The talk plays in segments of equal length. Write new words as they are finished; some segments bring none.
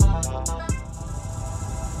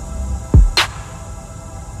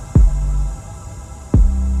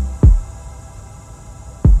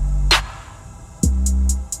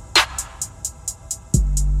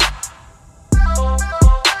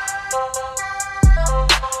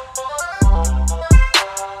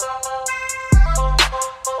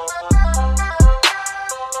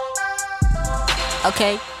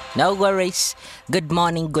Okay, no worries. Good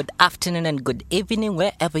morning, good afternoon, and good evening,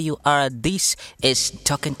 wherever you are. This is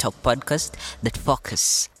Talk and Talk podcast that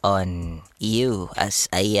focus on you as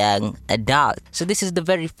a young adult. So this is the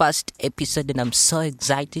very first episode, and I'm so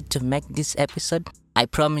excited to make this episode. I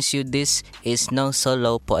promise you this is no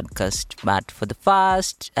solo podcast, but for the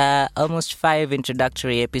first almost 5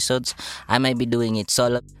 introductory episodes, I might be doing it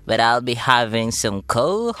solo, but I'll be having some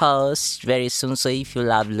co-hosts very soon. So if you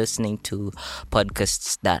love listening to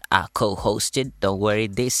podcasts that are co-hosted, don't worry,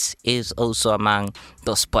 this is also among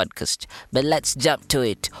those podcasts. But let's jump to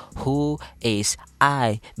it. Who is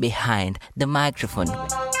I behind the microphone?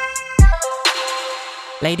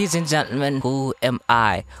 Ladies and gentlemen, who am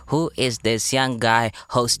I? Who is this young guy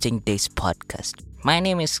hosting this podcast? My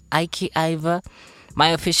name is Ike Iva. My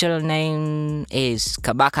official name is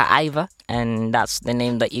Kabaka Iva, and that's the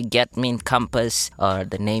name that you get me in campus, or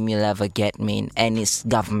the name you'll ever get me in any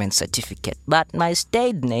government certificate. But my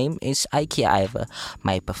stage name is Ike Iva.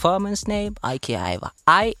 My performance name, Ike Iva.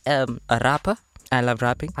 I am a rapper. I love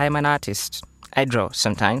rapping. I'm an artist. I draw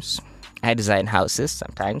sometimes. I design houses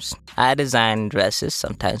sometimes. I design dresses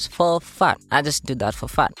sometimes for fun. I just do that for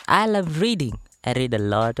fun. I love reading. I read a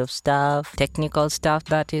lot of stuff, technical stuff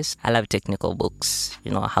that is. I love technical books,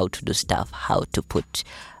 how to do stuff, how to put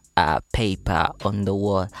paper on the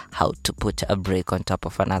wall, how to put a brick on top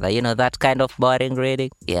of another. That kind of boring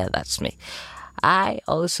reading? Yeah, that's me. I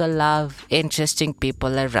also love interesting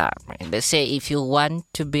people around me. They say if you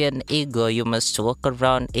want to be an ego, you must walk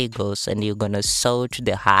around egos and you're going to soar to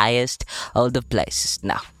the highest of the places.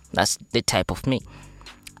 Now, that's the type of me.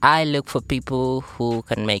 I look for people who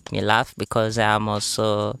can make me laugh because I am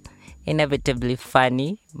also inevitably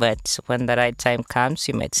funny. But when the right time comes,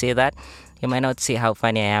 you might say that. You might not see how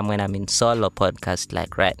funny I am when I'm in solo podcast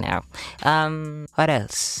like right now. What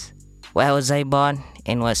else? Where was I born?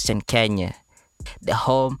 In Western Kenya. The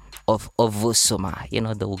home of Ovusuma,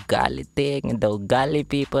 the Ugali thing, the Ugali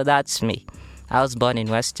people, that's me. I was born in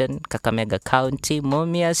Western Kakamega County,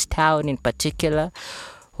 Mumias town in particular,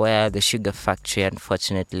 where the sugar factory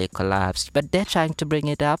unfortunately collapsed. But they're trying to bring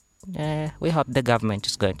it up. We hope the government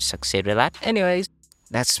is going to succeed with that. Anyways,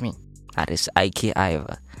 that's me. That is Ike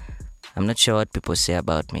Iva. I'm not sure what people say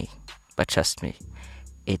about me, but trust me,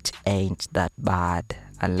 it ain't that bad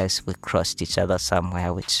unless we crossed each other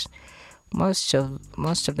somewhere, which most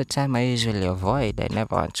of the time I usually avoid. I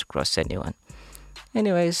never want to cross anyone.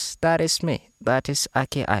 Anyways, that is me. That is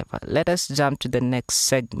Ike Iva. Let us jump to the next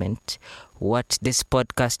segment, what this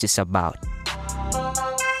podcast is about.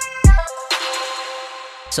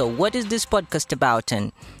 So what is this podcast about,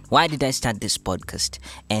 and why did I start this podcast,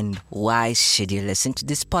 and why should you listen to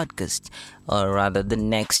this podcast, or rather the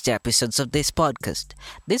next episodes of this podcast?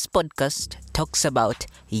 This podcast talks about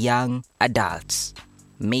young adults,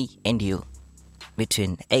 me and you,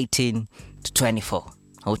 between 18 to 24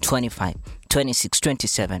 or 25, 26,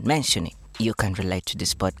 27, mention it. You can relate to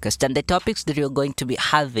this podcast, and the topics that you're going to be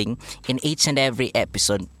having in each and every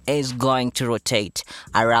episode is going to rotate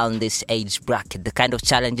around this age bracket, the kind of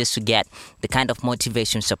challenges you get, the kind of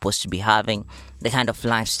motivation you're supposed to be having, the kind of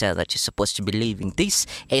lifestyle that you're supposed to be living. This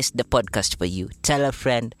is the podcast for you. Tell a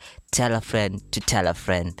friend to tell a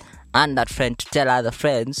friend, and that friend to tell other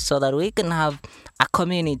friends, so that we can have a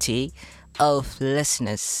community of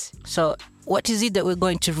listeners. So what is it that we're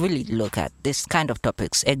going to really look at? This kind of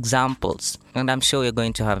topics, examples, and I'm sure we're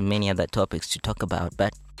going to have many other topics to talk about,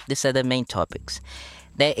 but these are the main topics.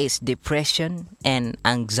 There is depression and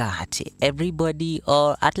anxiety. Everybody,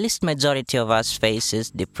 or at least majority of us,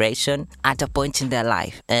 faces depression at a point in their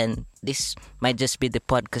life, and this might just be the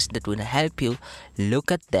podcast that will help you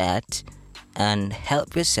look at that and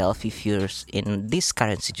help yourself if you're in this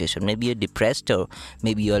current situation. Maybe you're depressed, or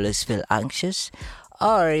maybe you always feel anxious,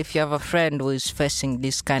 or if you have a friend who is facing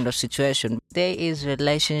this kind of situation. There is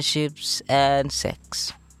relationships and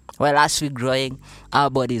sex. Well, as we're growing, our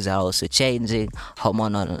bodies are also changing.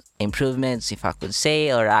 Hormonal improvements, if I could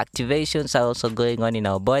say, or activations are also going on in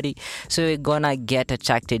our body. So we're gonna get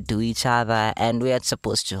attracted to each other, and we are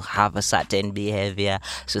supposed to have a certain behavior.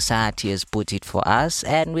 Society has put it for us,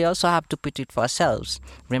 and we also have to put it for ourselves.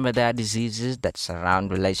 Remember, there are diseases that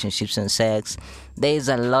surround relationships and sex. There is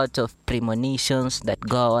a lot of premonitions that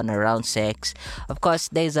go on around sex. Of course,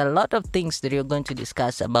 there is a lot of things that you're going to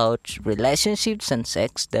discuss about relationships and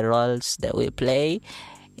sex, the roles that we play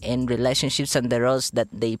in relationships and the roles that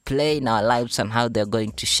they play in our lives, and how they're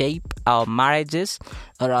going to shape our marriages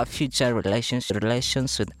or our future relations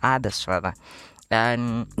with others rather.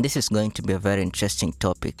 And this is going to be a very interesting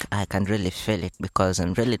topic. I can really feel it because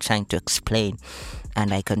I'm really trying to explain,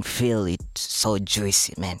 and I can feel it so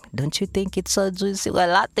juicy, man. Don't you think it's so juicy?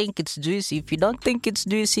 Well, I think it's juicy. If you don't think it's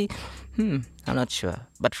juicy, I'm not sure.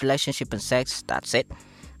 But relationship and sex, that's it.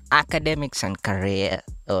 Academics and career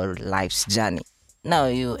or life's journey.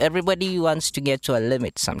 No, everybody wants to get to a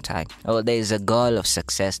limit sometime. Or there is a goal of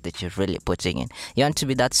success that you're really putting in. You want to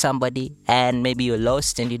be that somebody, and maybe you're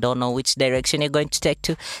lost and you don't know which direction you're going to take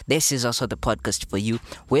to. This is also the podcast for you.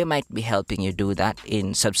 We might be helping you do that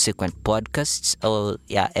in subsequent podcasts, or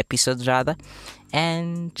episodes rather.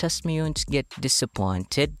 And trust me, you won't get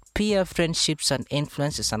disappointed. Peer friendships and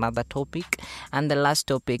influence is another topic. And the last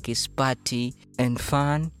topic is party and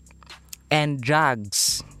fun and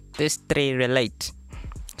drugs. These three relate.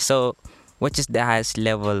 So, which is the highest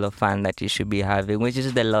level of fun that you should be having? Which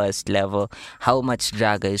is the lowest level? How much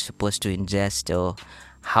drug are you supposed to ingest? Or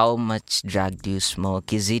how much drug do you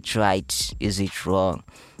smoke? Is it right? Is it wrong?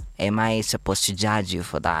 Am I supposed to judge you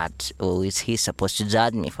for that? Or is he supposed to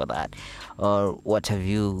judge me for that? Or what have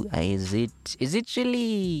you? Is it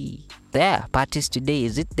really there? Parties today,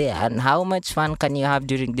 is it there? And how much fun can you have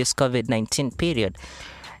during this COVID-19 period?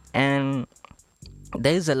 And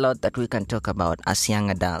there is a lot that we can talk about as young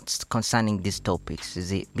adults concerning these topics.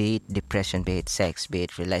 Be it depression, be it sex, be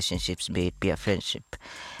it relationships, be it peer friendship,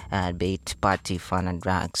 be it party, fun and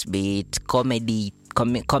drugs, be it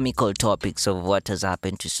comical topics of what has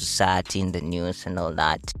happened to society in the news and all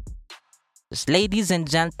that. Ladies and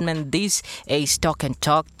gentlemen, this is Talk and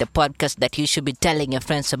Talk, the podcast that you should be telling your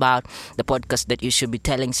friends about, the podcast that you should be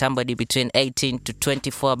telling somebody between 18 to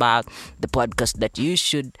 24 about, the podcast that you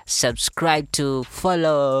should subscribe to,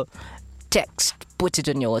 follow, text, put it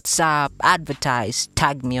on your WhatsApp, advertise,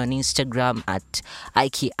 tag me on Instagram at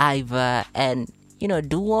IkeIver, and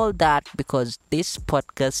do all that, because this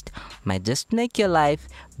podcast might just make your life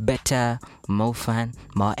better, more fun,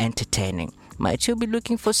 more entertaining. Might you be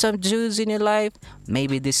looking for some juice in your life?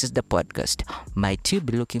 Maybe this is the podcast. Might you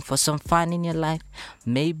be looking for some fun in your life?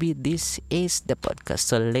 Maybe this is the podcast.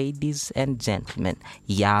 So ladies and gentlemen,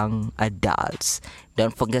 young adults,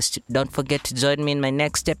 don't forget to join me in my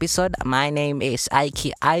next episode. My name is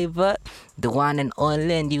Ike Iver, the one and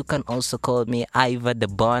only, and you can also call me Iver the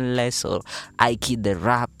Boneless or Ike the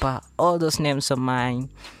Rapper. All those names are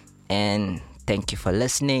mine. And thank you for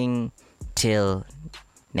listening. Till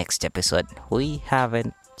next episode. We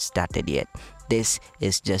haven't started yet. This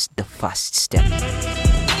is just the first step.